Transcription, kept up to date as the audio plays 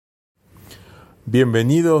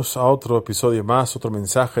Bienvenidos a otro episodio más, otro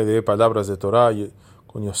mensaje de Palabras de Torah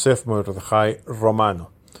con Yosef Mordechai Romano.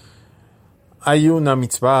 Hay una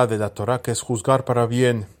mitzvah de la Torah que es juzgar para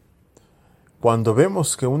bien. Cuando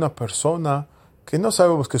vemos que una persona que no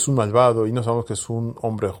sabemos que es un malvado y no sabemos que es un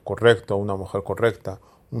hombre correcto o una mujer correcta,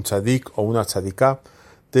 un tzadik o una tzadiká,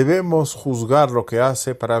 debemos juzgar lo que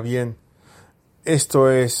hace para bien. Esto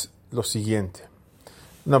es lo siguiente.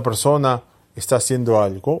 Una persona está haciendo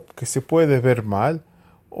algo que se puede ver mal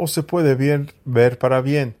o se puede ver para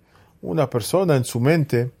bien. Una persona en su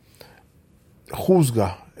mente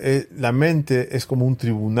juzga. La mente es como un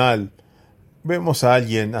tribunal. Vemos a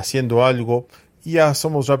alguien haciendo algo y ya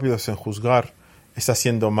somos rápidos en juzgar. Está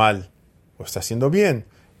haciendo mal o está haciendo bien,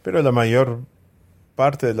 pero la mayor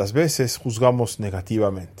parte de las veces juzgamos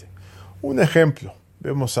negativamente. Un ejemplo,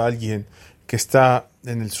 vemos a alguien que está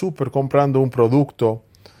en el súper comprando un producto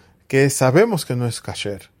que sabemos que no es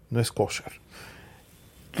kasher, no es kosher.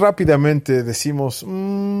 Rápidamente decimos,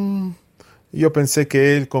 yo pensé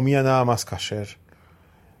que él comía nada más kasher.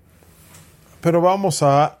 Pero vamos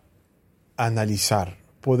a analizar.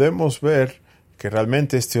 Podemos ver que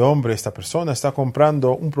realmente este hombre, esta persona, está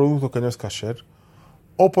comprando un producto que no es kasher,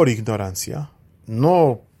 o por ignorancia,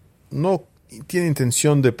 no tiene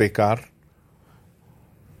intención de pecar,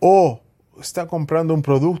 o está comprando un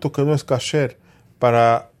producto que no es kasher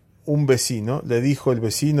para un vecino. Le dijo el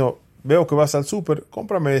vecino, veo que vas al súper,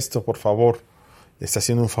 cómprame esto, por favor. Le está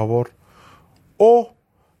haciendo un favor. O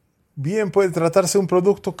bien puede tratarse de un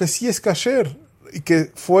producto que sí es kasher y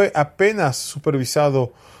que fue apenas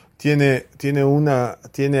supervisado, tiene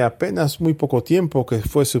apenas muy poco tiempo que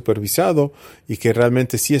fue supervisado y que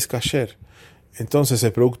realmente sí es kasher. Entonces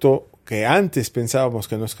el producto que antes pensábamos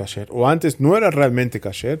que no es kasher, o antes no era realmente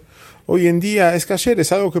kasher, hoy en día es kasher.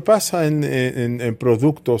 Es algo que pasa en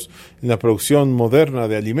productos, en la producción moderna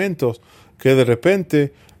de alimentos, que de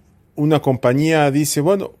repente una compañía dice,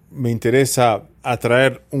 bueno, me interesa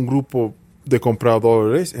atraer un grupo de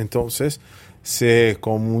compradores, entonces se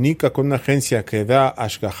comunica con una agencia que da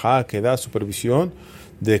ashgaha, que da supervisión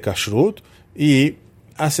de kashrut, y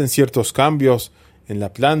hacen ciertos cambios en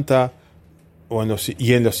la planta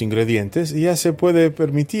y en los ingredientes, y ya se puede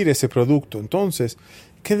permitir ese producto. Entonces,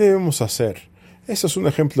 ¿qué debemos hacer? Eso es un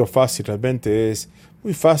ejemplo fácil, realmente es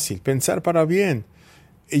muy fácil, pensar para bien.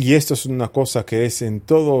 Y esto es una cosa que es en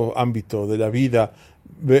todo ámbito de la vida.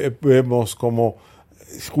 Vemos cómo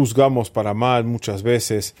juzgamos para mal muchas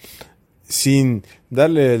veces, sin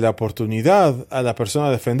darle la oportunidad a la persona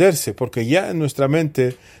a defenderse, porque ya en nuestra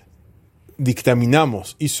mente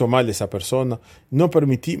dictaminamos, hizo mal esa persona, no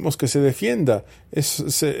permitimos que se defienda. Es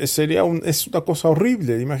una cosa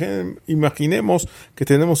horrible. Imaginemos que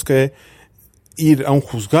tenemos que ir a un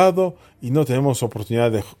juzgado y no tenemos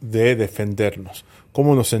oportunidad de defendernos.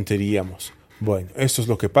 ¿Cómo nos sentiríamos? Bueno, eso es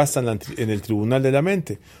lo que pasa en el tribunal de la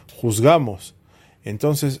mente. Juzgamos.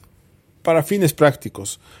 Entonces, para fines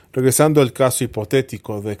prácticos, regresando al caso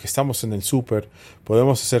hipotético de que estamos en el súper,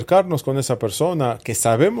 podemos acercarnos con esa persona que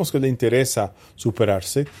sabemos que le interesa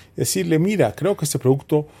superarse, decirle, mira, creo que este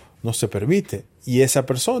producto no se permite, y esa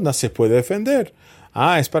persona se puede defender.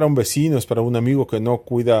 Es para un vecino, es para un amigo que no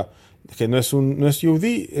cuida, que no es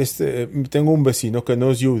yudí. Tengo un vecino que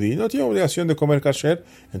no es yudí, no tiene obligación de comer kasher,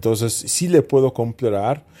 entonces sí le puedo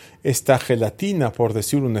comprar esta gelatina, por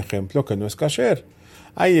decir un ejemplo, que no es kasher.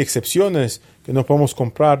 Hay excepciones que no podemos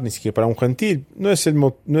comprar ni siquiera para un gentil. No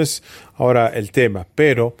es ahora el tema,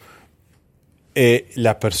 pero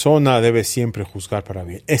la persona debe siempre juzgar para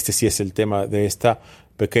bien. Este sí es el tema de esta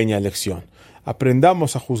pequeña lección.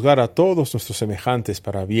 Aprendamos a juzgar a todos nuestros semejantes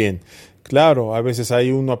para bien. Claro, a veces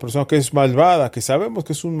hay una persona que es malvada, que sabemos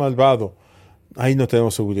que es un malvado. Ahí no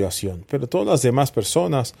tenemos obligación. Pero todas las demás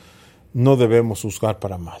personas no debemos juzgar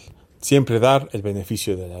para mal. Siempre dar el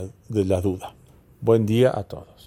beneficio de la duda. Buen día a todos.